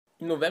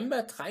Im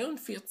November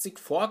 43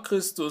 vor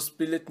Christus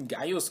bildeten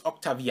Gaius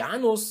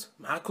Octavianus,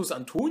 Marcus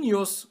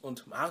Antonius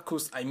und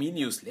Marcus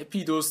Aemilius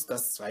Lepidus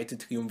das zweite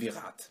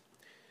Triumvirat.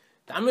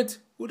 Damit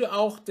wurde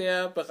auch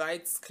der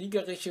bereits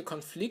kriegerische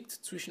Konflikt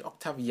zwischen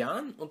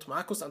Octavian und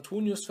Marcus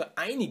Antonius für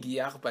einige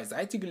Jahre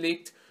beiseite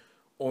gelegt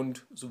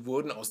und so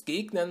wurden aus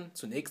Gegnern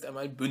zunächst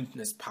einmal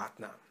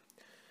Bündnispartner.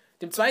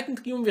 Dem zweiten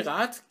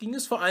Triumvirat ging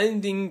es vor allen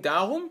Dingen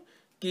darum,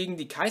 gegen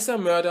die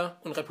Kaisermörder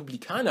und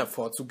Republikaner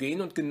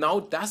vorzugehen, und genau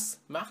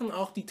das machen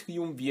auch die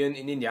Triumviren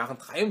in den Jahren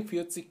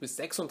 43 bis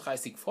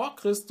 36 vor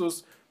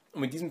Christus,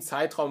 und mit diesem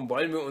Zeitraum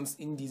wollen wir uns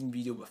in diesem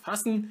Video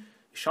befassen.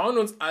 Wir schauen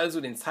uns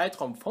also den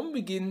Zeitraum vom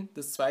Beginn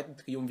des zweiten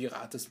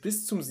Triumvirates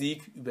bis zum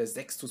Sieg über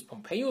Sextus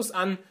Pompeius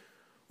an,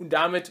 und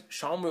damit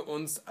schauen wir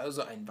uns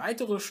also ein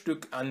weiteres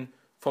Stück an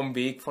vom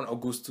Weg von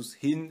Augustus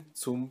hin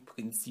zum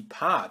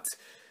Prinzipat.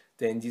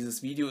 Denn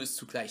dieses Video ist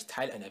zugleich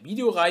Teil einer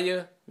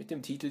Videoreihe mit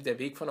dem Titel Der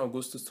Weg von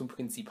Augustus zum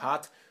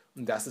Prinzipat,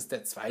 und das ist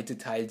der zweite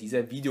Teil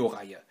dieser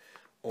Videoreihe.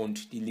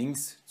 Und die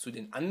Links zu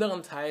den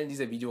anderen Teilen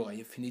dieser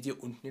Videoreihe findet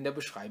ihr unten in der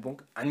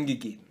Beschreibung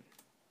angegeben.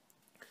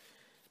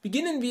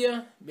 Beginnen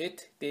wir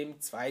mit dem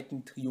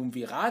zweiten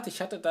Triumvirat.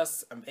 Ich hatte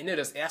das am Ende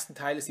des ersten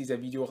Teiles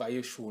dieser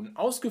Videoreihe schon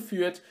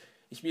ausgeführt.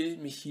 Ich will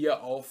mich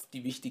hier auf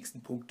die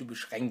wichtigsten Punkte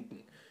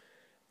beschränken.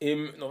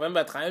 Im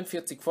November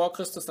 43 vor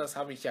Christus, das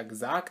habe ich ja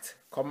gesagt,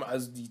 kommen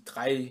also die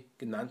drei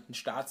genannten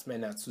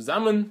Staatsmänner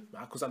zusammen.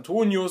 Marcus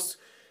Antonius,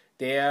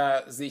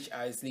 der sich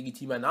als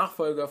legitimer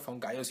Nachfolger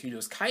von Gaius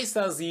Julius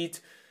Caesar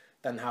sieht.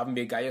 Dann haben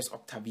wir Gaius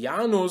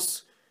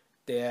Octavianus,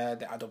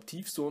 der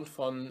Adoptivsohn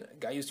von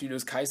Gaius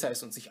Julius Caesar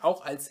ist und sich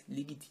auch als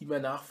legitimer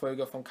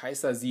Nachfolger von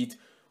Caesar sieht.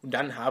 Und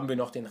dann haben wir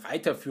noch den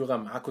Reiterführer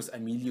Marcus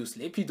Aemilius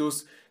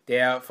Lepidus,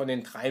 der von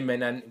den drei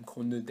Männern im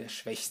Grunde der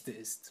Schwächste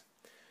ist.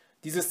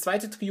 Dieses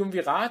zweite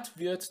Triumvirat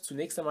wird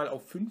zunächst einmal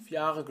auf 5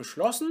 Jahre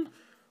geschlossen,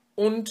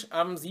 und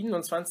am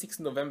 27.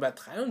 November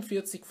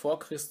 43 vor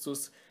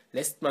Christus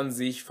lässt man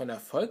sich von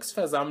der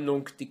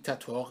Volksversammlung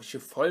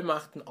diktatorische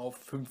Vollmachten auf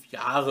 5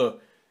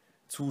 Jahre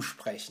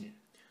zusprechen.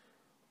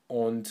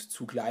 Und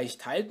zugleich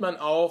teilt man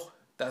auch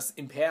das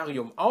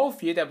Imperium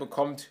auf. Jeder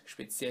bekommt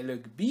spezielle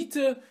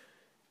Gebiete,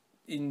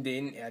 in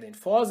denen er den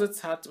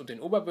Vorsitz hat und den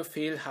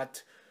Oberbefehl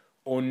hat.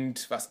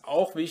 Und was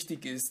auch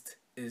wichtig ist,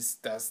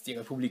 dass die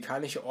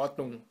republikanische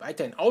Ordnung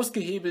weiterhin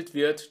ausgehebelt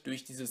wird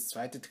durch dieses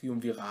zweite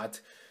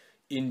Triumvirat,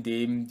 in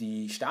dem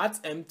die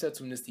Staatsämter,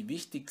 zumindest die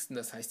wichtigsten,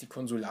 das heißt die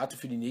Konsulate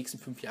für die nächsten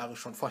 5 Jahre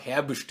schon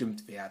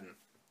vorherbestimmt werden.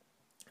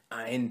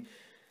 Ein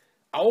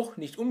auch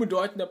nicht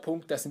unbedeutender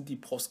Punkt, das sind die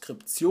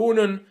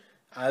Proskriptionen,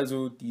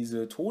 also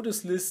diese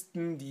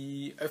Todeslisten,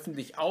 die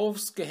öffentlich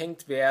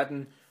ausgehängt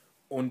werden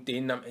und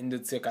denen am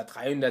Ende ca.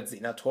 300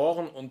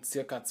 Senatoren und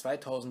ca.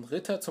 2000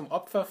 Ritter zum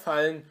Opfer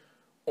fallen.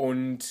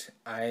 Und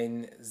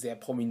ein sehr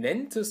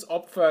prominentes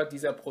Opfer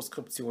dieser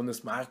Proskription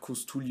ist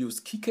Marcus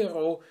Tullius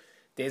Cicero,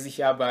 der sich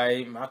ja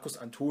bei Marcus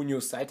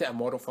Antonius seit der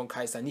Ermordung von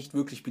Caesar nicht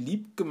wirklich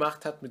beliebt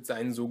gemacht hat mit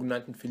seinen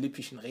sogenannten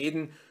philippischen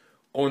Reden.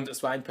 Und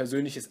es war ein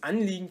persönliches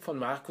Anliegen von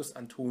Marcus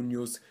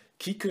Antonius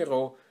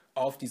Cicero,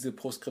 auf diese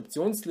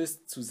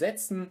Proskriptionsliste zu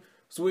setzen.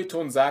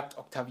 Sueton sagt,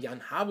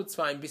 Octavian habe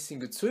zwar ein bisschen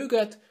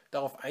gezögert,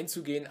 darauf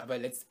einzugehen, aber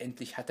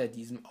letztendlich hat er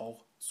diesem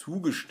auch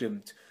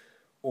zugestimmt.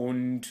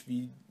 Und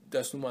wie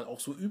das nun mal auch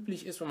so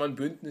üblich ist, wenn man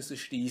Bündnisse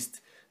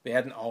schließt,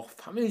 werden auch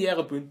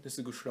familiäre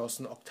Bündnisse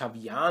geschlossen.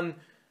 Octavian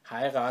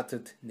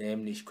heiratet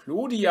nämlich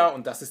Clodia,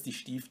 und das ist die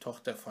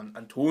Stieftochter von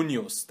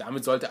Antonius.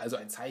 Damit sollte also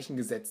ein Zeichen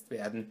gesetzt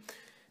werden,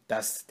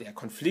 dass der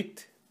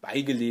Konflikt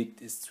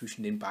beigelegt ist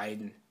zwischen den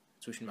beiden,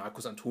 zwischen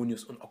Marcus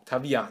Antonius und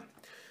Octavian.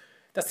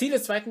 Das Ziel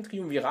des zweiten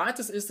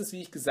Triumvirates ist es,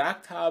 wie ich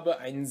gesagt habe,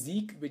 einen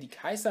Sieg über die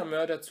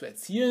Kaisermörder zu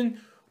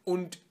erzielen,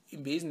 und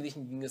im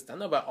Wesentlichen ging es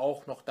dann aber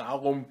auch noch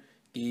darum,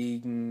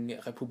 gegen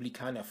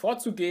Republikaner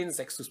vorzugehen.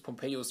 Sextus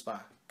Pompeius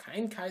war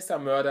kein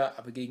Kaisermörder,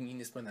 aber gegen ihn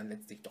ist man dann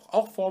letztlich doch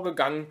auch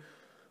vorgegangen.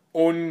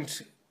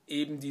 Und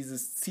eben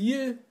dieses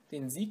Ziel,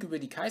 den Sieg über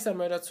die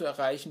Kaisermörder zu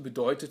erreichen,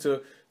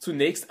 bedeutete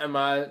zunächst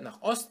einmal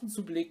nach Osten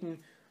zu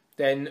blicken,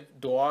 denn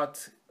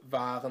dort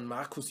waren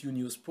Marcus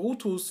Junius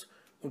Brutus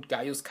und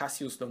Gaius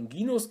Cassius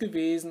Longinus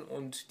gewesen,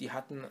 und die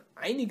hatten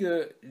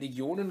einige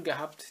Legionen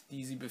gehabt,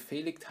 die sie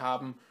befehligt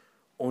haben,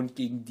 und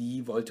gegen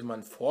die wollte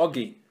man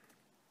vorgehen.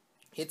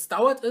 Jetzt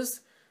dauert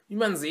es, wie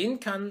man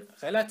sehen kann,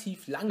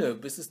 relativ lange,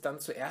 bis es dann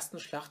zur ersten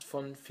Schlacht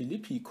von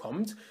Philippi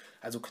kommt.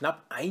 Also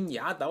knapp 1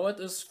 Jahr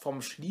dauert es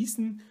vom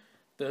Schließen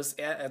des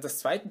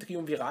zweiten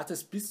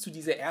Triumvirates bis zu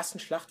dieser ersten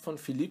Schlacht von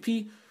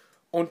Philippi.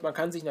 Und man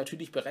kann sich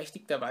natürlich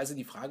berechtigterweise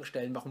die Frage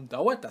stellen, warum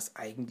dauert das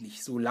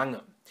eigentlich so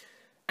lange?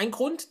 Ein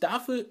Grund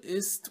dafür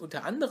ist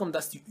unter anderem,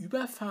 dass die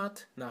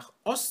Überfahrt nach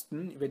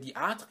Osten über die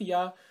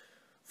Adria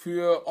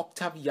für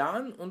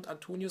Octavian und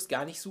Antonius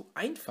gar nicht so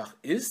einfach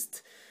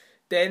ist.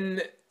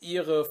 Denn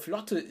ihre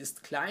Flotte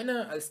ist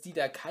kleiner als die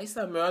der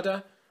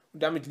Kaisermörder,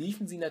 und damit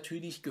liefen sie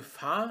natürlich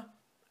Gefahr,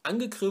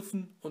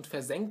 angegriffen und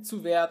versenkt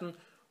zu werden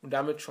und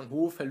damit schon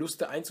hohe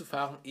Verluste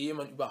einzufahren, ehe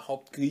man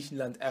überhaupt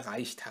Griechenland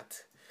erreicht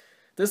hat.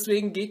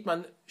 Deswegen geht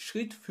man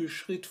Schritt für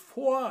Schritt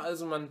vor,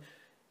 also man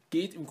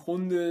geht im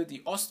Grunde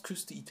die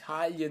Ostküste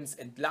Italiens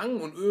entlang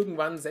und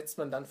irgendwann setzt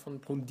man dann von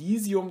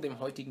Brundisium, dem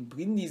heutigen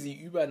Brindisi,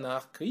 über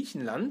nach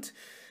Griechenland.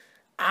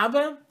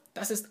 Aber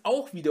das ist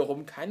auch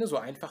wiederum keine so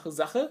einfache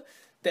Sache,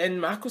 denn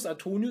Marcus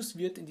Antonius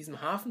wird in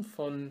diesem Hafen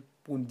von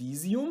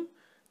Brundisium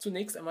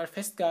zunächst einmal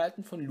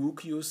festgehalten von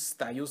Lucius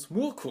Staius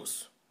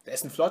Murcus.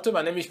 Dessen Flotte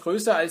war nämlich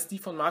größer als die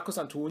von Marcus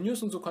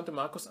Antonius und so konnte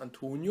Marcus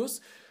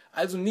Antonius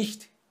also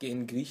nicht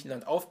gegen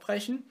Griechenland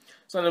aufbrechen,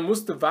 sondern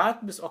musste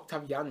warten, bis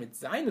Octavian mit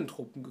seinen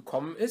Truppen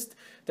gekommen ist,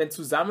 denn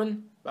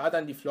zusammen war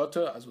dann die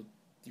Flotte, also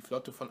die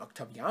Flotte von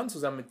Octavian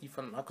zusammen mit die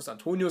von Marcus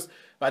Antonius,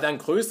 war dann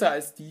größer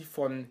als die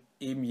von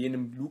eben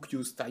jenem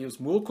Lucius Staius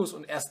Murcus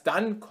und erst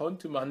dann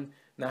konnte man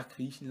nach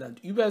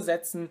Griechenland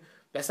übersetzen.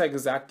 Besser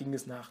gesagt ging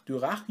es nach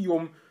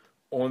Dyrrhachium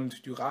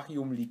und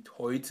Dyrrhachium liegt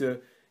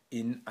heute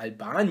in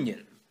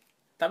Albanien.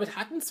 Damit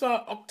hatten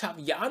zwar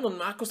Octavian und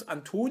Marcus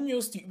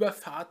Antonius die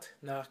Überfahrt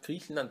nach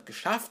Griechenland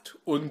geschafft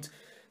und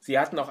sie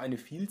hatten auch eine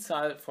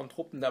Vielzahl von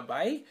Truppen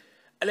dabei,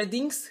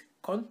 allerdings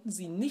konnten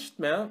sie nicht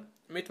mehr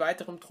mit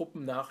weiterem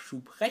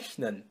Truppennachschub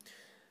rechnen,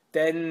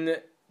 denn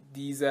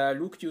dieser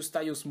Lucius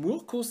Staius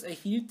Murcus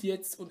erhielt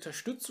jetzt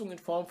Unterstützung in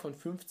Form von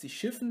 50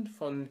 Schiffen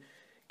von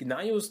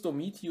Gnaeus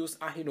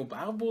Domitius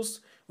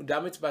Ahenobarbus und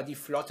damit war die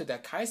Flotte der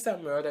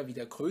Kaisermörder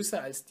wieder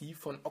größer als die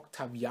von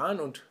Octavian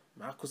und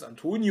Marcus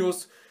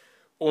Antonius.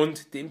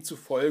 Und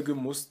demzufolge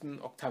mussten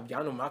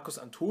Octavian und Marcus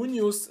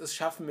Antonius es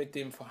schaffen, mit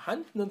dem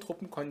vorhandenen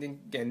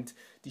Truppenkontingent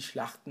die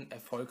Schlachten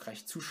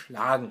erfolgreich zu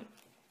schlagen.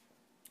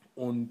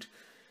 Und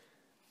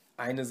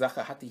eine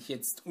Sache hatte ich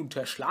jetzt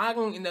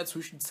unterschlagen in der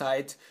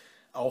Zwischenzeit.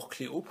 Auch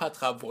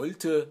Kleopatra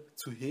wollte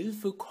zu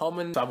Hilfe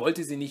kommen. Zwar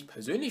wollte sie nicht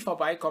persönlich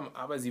vorbeikommen,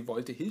 aber sie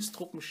wollte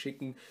Hilfstruppen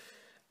schicken.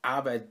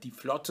 Aber die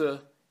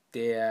Flotte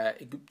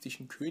der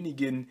ägyptischen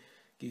Königin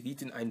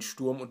geriet in einen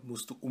Sturm und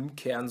musste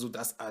umkehren,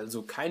 sodass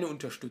also keine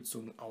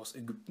Unterstützung aus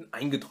Ägypten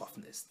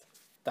eingetroffen ist.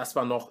 Das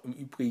war noch im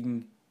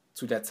Übrigen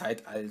zu der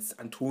Zeit, als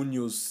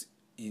Antonius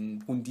in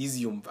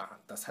Brundisium war.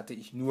 Das hatte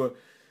ich nur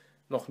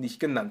noch nicht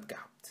genannt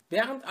gehabt.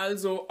 Während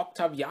also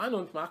Octavian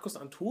und Marcus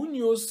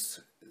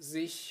Antonius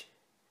sich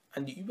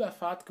an die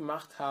Überfahrt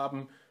gemacht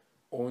haben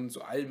und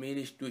so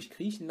allmählich durch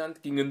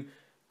Griechenland gingen,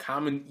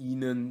 kamen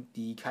ihnen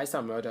die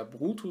Kaisermörder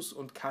Brutus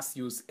und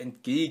Cassius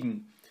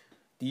entgegen.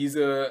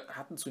 Diese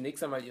hatten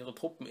zunächst einmal ihre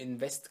Truppen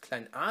in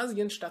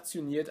Westkleinasien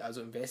stationiert,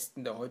 also im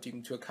Westen der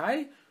heutigen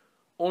Türkei.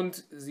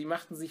 Und sie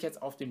machten sich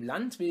jetzt auf dem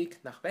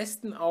Landweg nach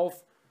Westen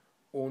auf.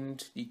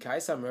 Und die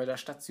Kaisermörder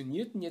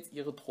stationierten jetzt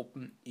ihre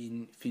Truppen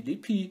in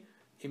Philippi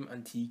im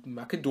antiken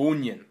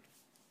Makedonien.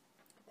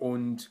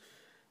 Und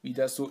wie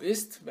das so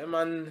ist, wenn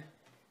man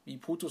wie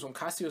Brutus und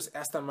Cassius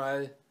erst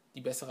einmal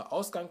die bessere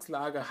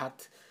Ausgangslage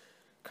hat,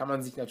 kann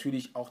man sich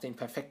natürlich auch den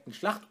perfekten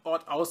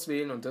Schlachtort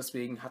auswählen und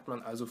deswegen hat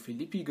man also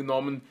Philippi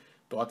genommen.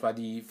 Dort war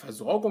die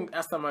Versorgung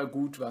erst einmal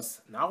gut,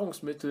 was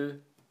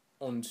Nahrungsmittel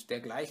und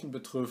dergleichen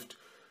betrifft.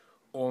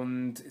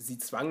 Und sie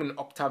zwangen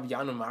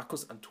Octavian und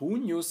Marcus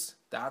Antonius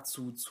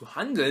dazu zu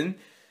handeln,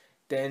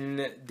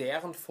 denn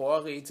deren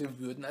Vorräte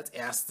würden als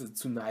erste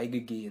zu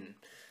Neige gehen.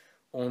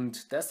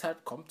 Und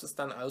deshalb kommt es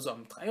dann also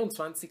am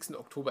 23.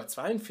 Oktober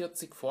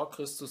 42 vor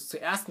Christus zur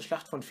ersten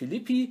Schlacht von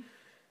Philippi.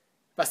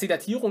 Was die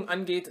Datierung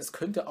angeht, es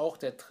könnte auch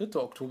der 3.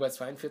 Oktober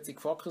 42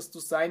 vor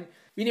Christus sein.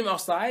 Wie dem auch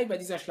sei, bei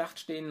dieser Schlacht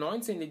stehen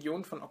 19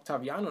 Legionen von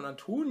Octavian und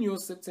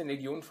Antonius, 17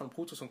 Legionen von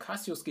Brutus und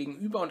Cassius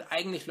gegenüber und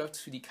eigentlich läuft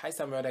es für die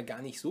Kaisermörder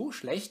gar nicht so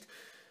schlecht,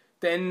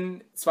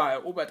 denn zwar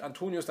erobert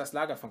Antonius das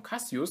Lager von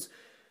Cassius,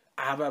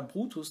 aber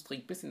Brutus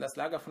dringt bis in das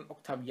Lager von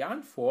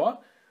Octavian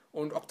vor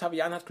und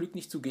Octavian hat Glück,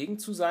 nicht zugegen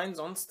zu sein,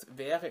 sonst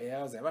wäre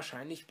er sehr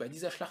wahrscheinlich bei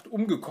dieser Schlacht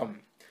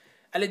umgekommen.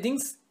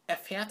 Allerdings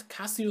erfährt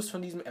Cassius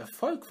von diesem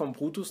Erfolg von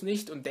Brutus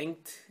nicht und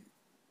denkt,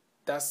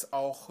 dass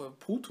auch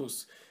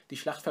Brutus die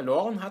Schlacht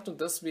verloren hat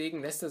und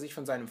deswegen lässt er sich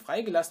von seinem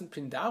freigelassenen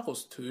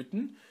Pindarus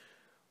töten.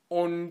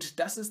 Und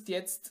das ist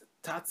jetzt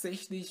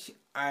tatsächlich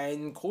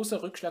ein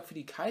großer Rückschlag für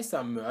die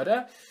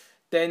Kaisermörder,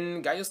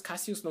 denn Gaius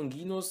Cassius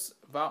Longinus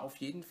war auf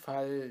jeden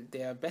Fall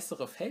der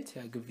bessere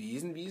Feldherr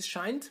gewesen, wie es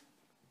scheint.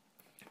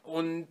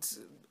 Und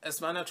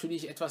es war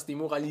natürlich etwas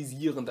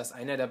demoralisierend, dass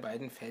einer der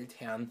beiden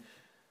Feldherren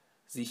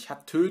sich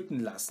hat töten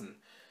lassen.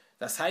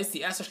 Das heißt, die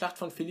erste Schlacht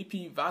von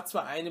Philippi war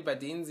zwar eine, bei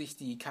denen sich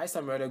die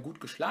Kaisermörder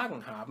gut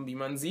geschlagen haben, wie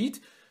man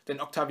sieht,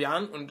 denn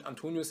Octavian und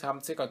Antonius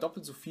haben ca.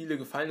 doppelt so viele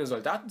gefallene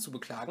Soldaten zu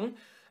beklagen,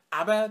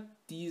 aber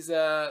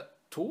dieser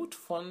Tod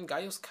von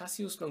Gaius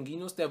Cassius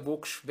Longinus, der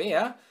wog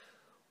schwer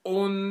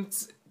und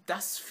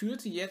das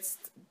führte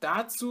jetzt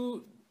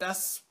dazu,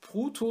 dass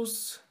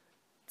Brutus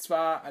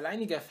zwar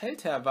alleiniger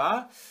Feldherr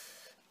war,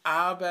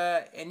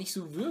 aber er nicht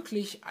so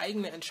wirklich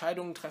eigene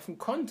Entscheidungen treffen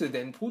konnte,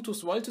 denn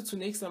Brutus wollte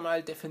zunächst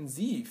einmal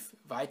defensiv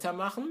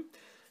weitermachen.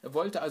 Er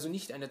wollte also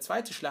nicht eine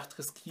zweite Schlacht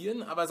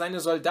riskieren, aber seine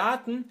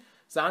Soldaten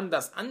sahen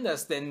das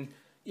anders, denn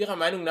ihrer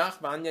Meinung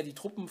nach waren ja die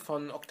Truppen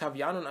von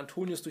Octavian und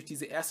Antonius durch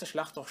diese erste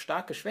Schlacht doch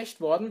stark geschwächt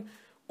worden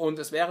und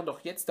es wäre doch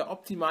jetzt der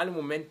optimale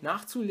Moment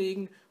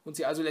nachzulegen und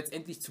sie also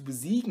letztendlich zu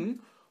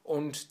besiegen.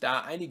 Und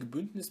da einige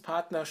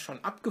Bündnispartner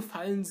schon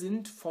abgefallen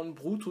sind von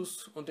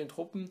Brutus und den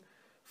Truppen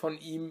von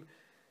ihm,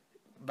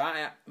 war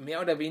er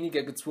mehr oder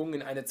weniger gezwungen,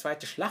 in eine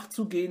zweite Schlacht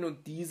zu gehen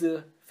und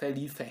diese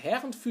verlief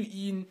verheerend für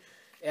ihn.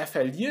 Er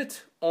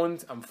verliert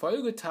und am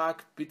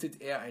Folgetag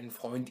bittet er einen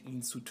Freund,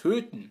 ihn zu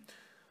töten.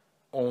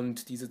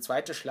 Und diese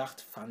zweite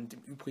Schlacht fand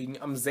im Übrigen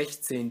am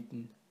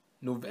 16.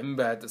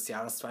 November des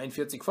Jahres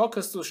 42 vor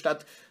Christus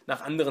statt.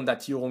 Nach anderen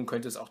Datierungen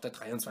könnte es auch der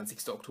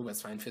 23. Oktober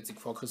 42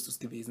 vor Christus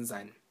gewesen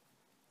sein.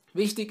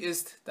 Wichtig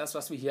ist das,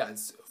 was wir hier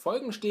als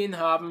Folgen stehen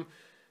haben.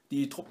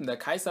 Die Truppen der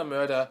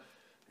Kaisermörder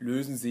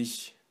lösen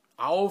sich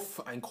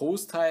auf. Ein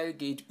Großteil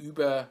geht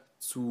über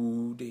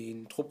zu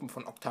den Truppen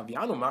von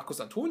Octavian und Marcus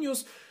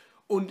Antonius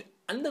und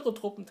andere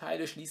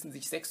Truppenteile schließen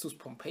sich Sextus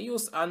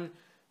Pompeius an,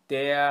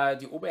 der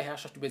die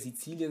Oberherrschaft über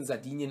Sizilien,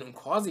 Sardinien und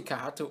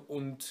Korsika hatte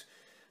und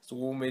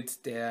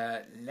somit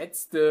der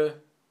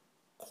letzte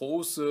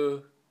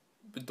große,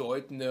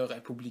 bedeutende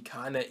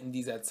Republikaner in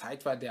dieser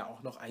Zeit war, der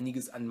auch noch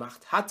einiges an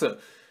Macht hatte.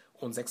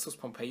 Und Sextus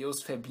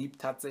Pompeius verblieb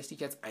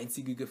tatsächlich als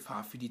einzige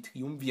Gefahr für die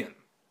Triumviren.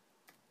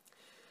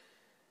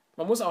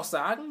 Man muss auch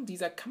sagen,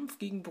 dieser Kampf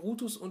gegen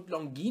Brutus und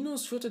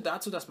Longinus führte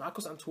dazu, dass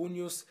Marcus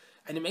Antonius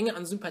eine Menge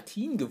an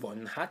Sympathien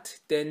gewonnen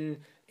hat,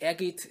 denn er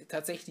geht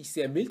tatsächlich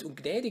sehr mild und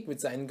gnädig mit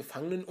seinen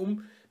Gefangenen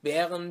um,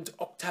 während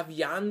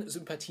Octavian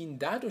Sympathien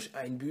dadurch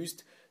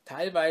einbüßt,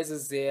 teilweise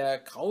sehr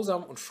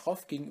grausam und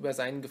schroff gegenüber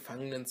seinen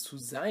Gefangenen zu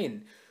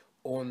sein.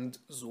 Und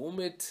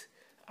somit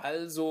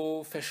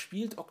also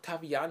verspielt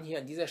Octavian hier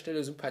an dieser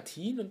Stelle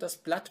Sympathien und das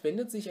Blatt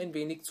wendet sich ein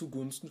wenig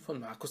zugunsten von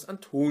Marcus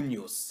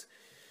Antonius.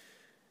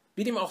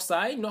 Wie dem auch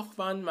sei, noch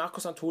waren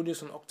Marcus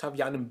Antonius und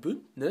Octavian im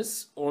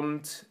Bündnis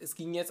und es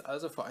ging jetzt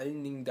also vor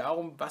allen Dingen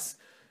darum, was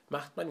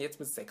macht man jetzt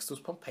mit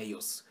Sextus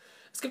Pompeius.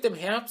 Es gibt im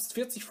Herbst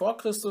 40 vor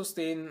Christus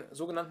den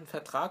sogenannten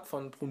Vertrag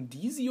von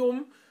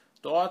Brundisium.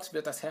 Dort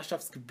wird das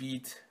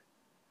Herrschaftsgebiet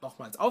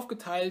nochmals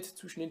aufgeteilt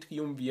zwischen den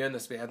Triumviren.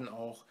 Es werden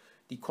auch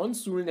die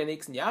Konsuln der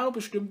nächsten Jahre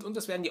bestimmt und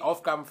es werden die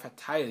Aufgaben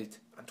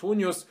verteilt.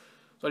 Antonius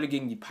solle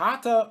gegen die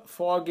Parther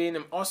vorgehen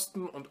im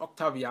Osten und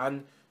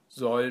Octavian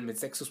soll mit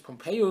Sextus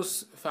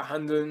Pompeius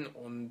verhandeln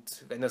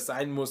und wenn es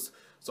sein muss,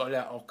 soll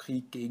er auch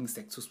Krieg gegen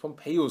Sextus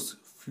Pompeius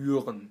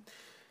führen.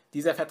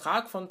 Dieser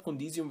Vertrag von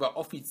Brundisium war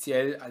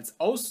offiziell als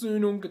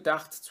Aussöhnung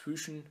gedacht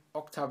zwischen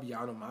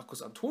Octavian und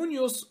Marcus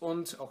Antonius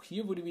und auch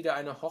hier wurde wieder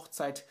eine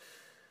Hochzeit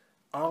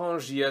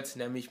arrangiert,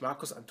 nämlich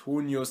Marcus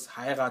Antonius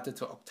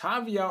heiratete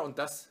Octavia und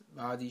das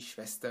war die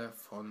Schwester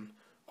von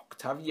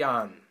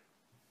Octavian.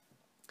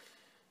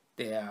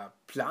 Der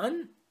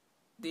Plan,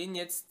 den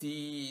jetzt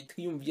die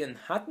Triumviren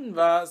hatten,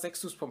 war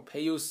Sextus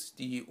Pompeius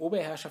die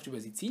Oberherrschaft über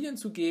Sizilien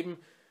zu geben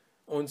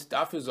und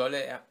dafür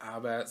solle er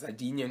aber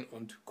Sardinien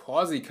und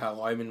Korsika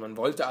räumen. Man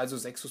wollte also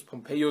Sextus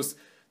Pompeius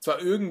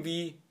zwar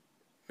irgendwie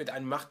mit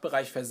einem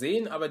Machtbereich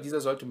versehen, aber dieser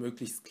sollte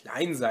möglichst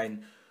klein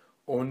sein.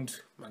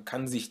 Und man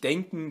kann sich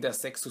denken,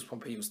 dass Sextus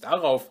Pompeius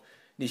darauf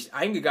nicht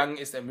eingegangen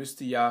ist. Er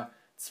müsste ja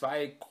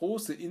 2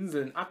 große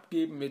Inseln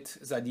abgeben mit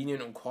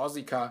Sardinien und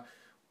Korsika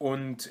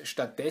und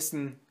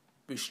stattdessen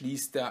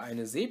beschließt er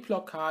eine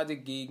Seeblockade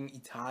gegen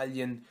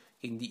Italien,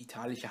 gegen die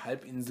italische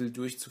Halbinsel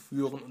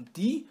durchzuführen und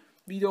die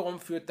wiederum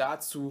führt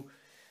dazu,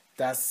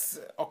 dass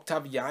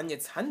Octavian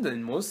jetzt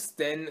handeln muss,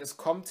 denn es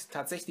kommt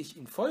tatsächlich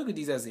infolge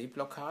dieser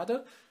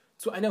Seeblockade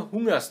zu einer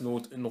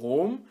Hungersnot in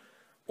Rom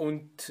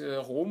und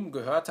Rom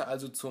gehörte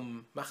also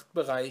zum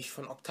Machtbereich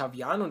von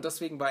Octavian und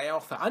deswegen war er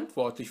auch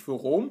verantwortlich für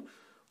Rom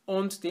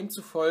und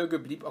demzufolge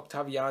blieb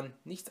Octavian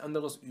nichts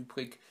anderes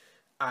übrig,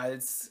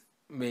 als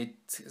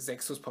mit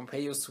Sextus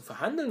Pompeius zu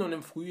verhandeln und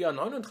im Frühjahr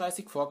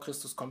 39 vor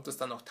Christus kommt es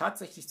dann auch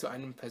tatsächlich zu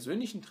einem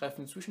persönlichen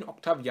Treffen zwischen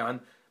Octavian,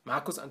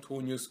 Marcus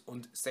Antonius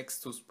und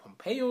Sextus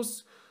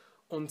Pompeius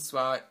und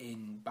zwar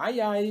in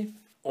Baiae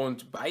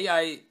und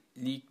Baiae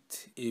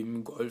liegt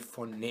im Golf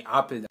von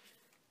Neapel.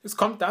 Es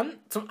kommt dann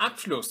zum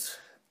Abschluss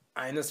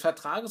eines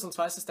Vertrages und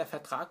zwar ist es der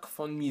Vertrag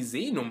von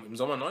Misenum im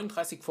Sommer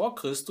 39 vor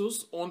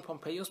Christus und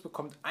Pompeius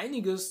bekommt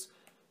einiges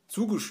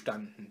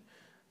zugestanden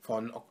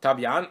von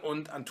Octavian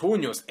und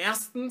Antonius.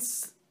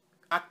 Erstens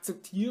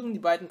akzeptieren die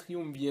beiden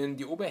Triumviren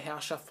die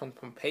Oberherrschaft von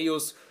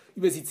Pompeius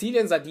über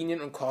Sizilien, Sardinien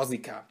und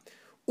Korsika.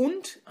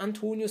 Und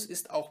Antonius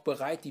ist auch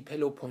bereit, die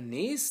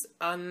Peloponnes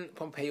an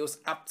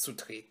Pompeius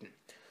abzutreten.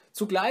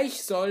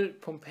 Zugleich soll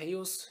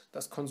Pompeius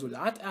das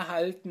Konsulat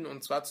erhalten,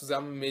 und zwar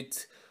zusammen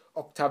mit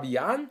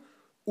Octavian.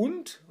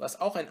 Und, was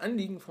auch ein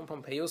Anliegen von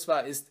Pompeius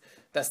war, ist,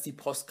 dass die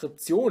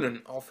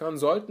Proskriptionen aufhören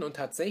sollten und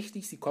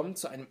tatsächlich, sie kommen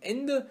zu einem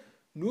Ende.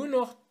 Nur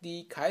noch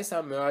die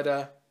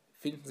Kaisermörder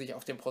finden sich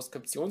auf den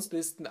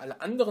Proskriptionslisten.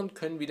 Alle anderen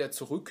können wieder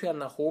zurückkehren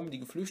nach Rom, die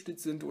geflüchtet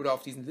sind oder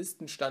auf diesen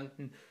Listen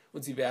standen.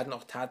 Und sie werden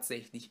auch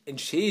tatsächlich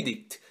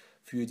entschädigt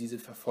für diese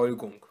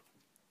Verfolgung.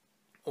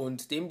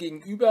 Und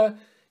demgegenüber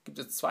gibt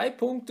es 2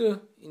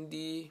 Punkte, in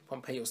die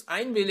Pompeius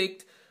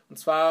einwilligt. Und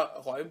zwar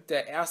räumt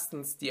er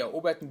erstens die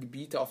eroberten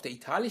Gebiete auf der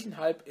italischen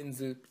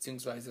Halbinsel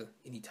bzw.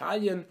 in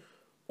Italien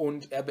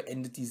und er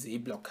beendet die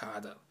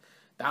Seeblockade.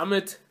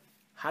 Damit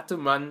hatte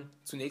man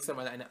zunächst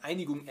einmal eine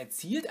Einigung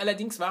erzielt,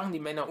 allerdings waren die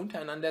Männer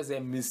untereinander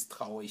sehr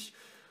misstrauisch.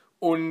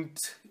 Und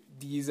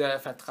dieser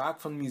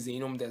Vertrag von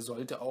Misenum, der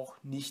sollte auch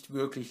nicht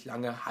wirklich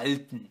lange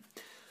halten.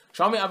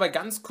 Schauen wir aber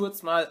ganz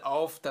kurz mal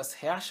auf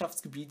das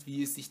Herrschaftsgebiet,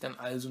 wie es sich dann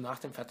also nach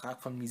dem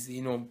Vertrag von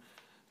Misenum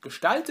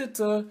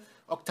gestaltete.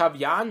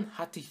 Octavian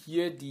hatte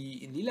hier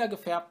die in lila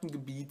gefärbten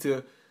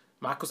Gebiete,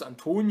 Marcus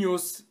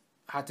Antonius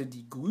hatte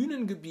die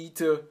grünen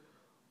Gebiete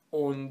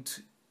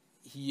und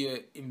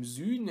hier im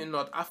Süden in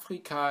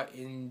Nordafrika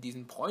in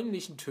diesen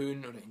bräunlichen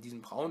Tönen oder in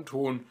diesem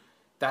Braunton,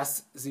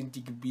 das sind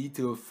die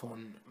Gebiete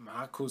von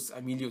Marcus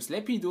Aemilius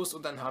Lepidus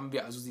und dann haben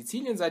wir also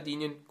Sizilien,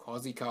 Sardinien,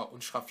 Korsika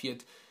und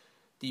schraffiert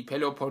die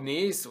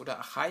Peloponnes oder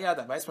Achaia,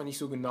 da weiß man nicht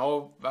so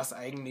genau, was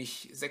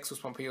eigentlich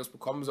Sextus Pompeius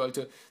bekommen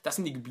sollte. Das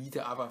sind die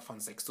Gebiete aber von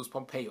Sextus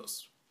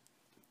Pompeius.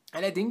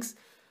 Allerdings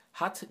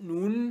hat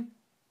nun,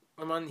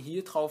 wenn man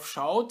hier drauf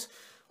schaut,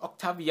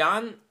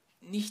 Octavian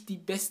nicht die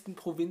besten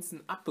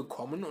Provinzen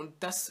abbekommen und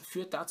das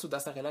führt dazu,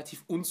 dass er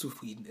relativ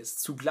unzufrieden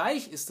ist.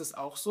 Zugleich ist es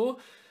auch so,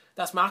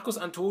 dass Marcus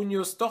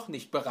Antonius doch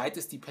nicht bereit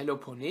ist, die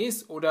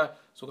Peloponnes oder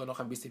sogar noch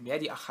ein bisschen mehr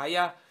die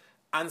Achaia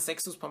an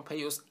Sextus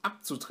Pompeius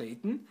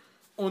abzutreten.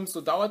 Und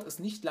so dauert es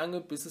nicht lange,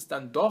 bis es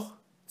dann doch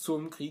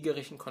zum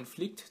kriegerischen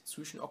Konflikt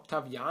zwischen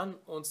Octavian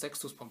und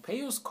Sextus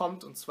Pompeius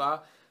kommt. Und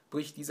zwar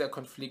bricht dieser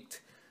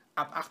Konflikt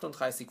ab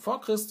 38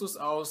 vor Christus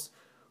aus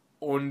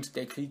und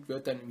der Krieg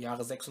wird dann im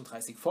Jahre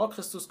 36 vor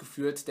Christus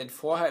geführt, denn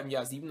vorher im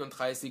Jahr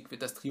 37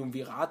 wird das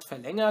Triumvirat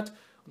verlängert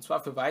und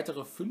zwar für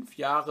weitere 5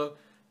 Jahre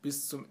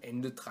bis zum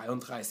Ende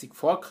 33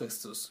 vor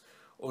Christus.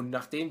 Und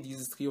nachdem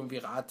dieses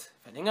Triumvirat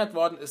verlängert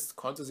worden ist,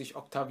 konnte sich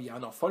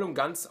Octavian auch voll und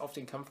ganz auf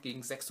den Kampf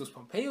gegen Sextus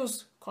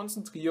Pompeius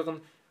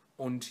konzentrieren.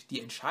 Und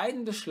die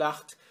entscheidende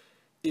Schlacht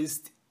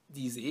ist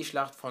die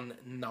Seeschlacht von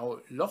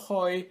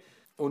Naulochoi.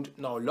 Und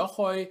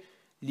Naulochoi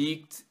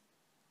liegt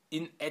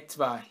in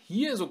etwa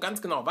hier, so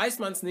ganz genau weiß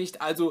man es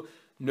nicht, also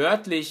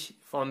nördlich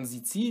von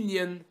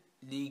Sizilien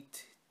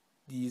liegt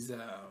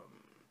dieser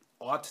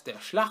Ort der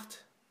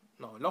Schlacht,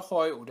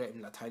 Naulochoi oder im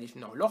lateinischen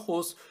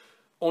Naulochus.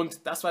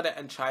 Und das war der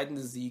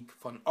entscheidende Sieg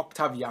von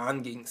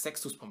Octavian gegen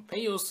Sextus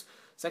Pompeius.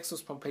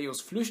 Sextus Pompeius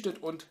flüchtet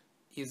und,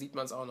 hier sieht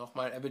man es auch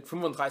nochmal, er wird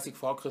 35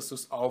 vor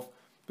Christus auf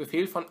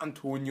Befehl von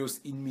Antonius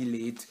in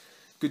Milet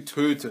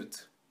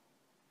getötet.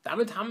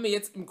 Damit haben wir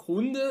jetzt im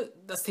Grunde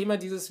das Thema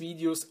dieses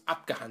Videos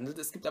abgehandelt.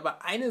 Es gibt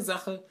aber eine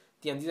Sache,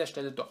 die an dieser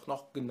Stelle doch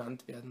noch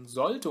genannt werden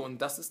sollte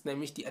und das ist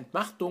nämlich die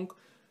Entmachtung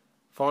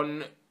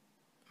von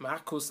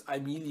Marcus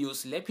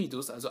Aemilius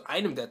Lepidus, also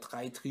einem der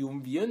 3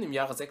 Triumviren im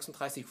Jahre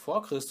 36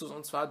 vor Christus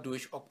und zwar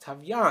durch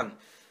Octavian.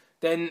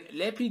 Denn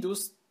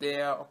Lepidus,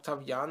 der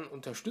Octavian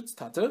unterstützt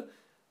hatte,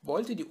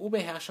 wollte die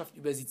Oberherrschaft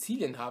über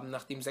Sizilien haben,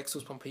 nachdem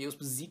Sextus Pompeius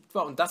besiegt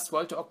war und das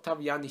wollte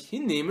Octavian nicht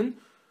hinnehmen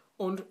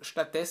und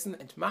stattdessen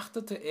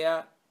entmachtete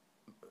er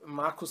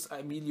Marcus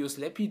Aemilius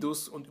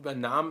Lepidus und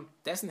übernahm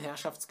dessen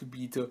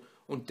Herrschaftsgebiete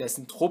und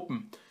dessen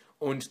Truppen.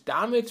 Und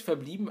damit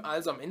verblieben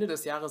also am Ende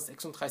des Jahres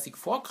 36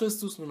 vor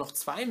Christus nur noch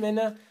 2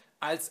 Männer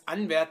als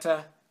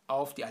Anwärter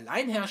auf die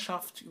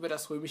Alleinherrschaft über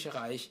das Römische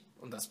Reich.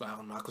 Und das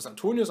waren Marcus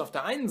Antonius auf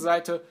der einen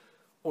Seite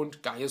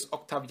und Gaius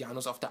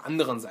Octavianus auf der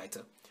anderen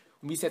Seite.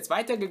 Und wie es jetzt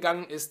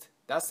weitergegangen ist,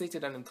 das seht ihr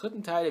dann im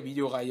 3. Teil der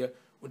Videoreihe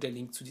und der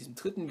Link zu diesem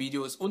 3.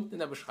 Video ist unten in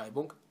der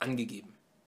Beschreibung angegeben.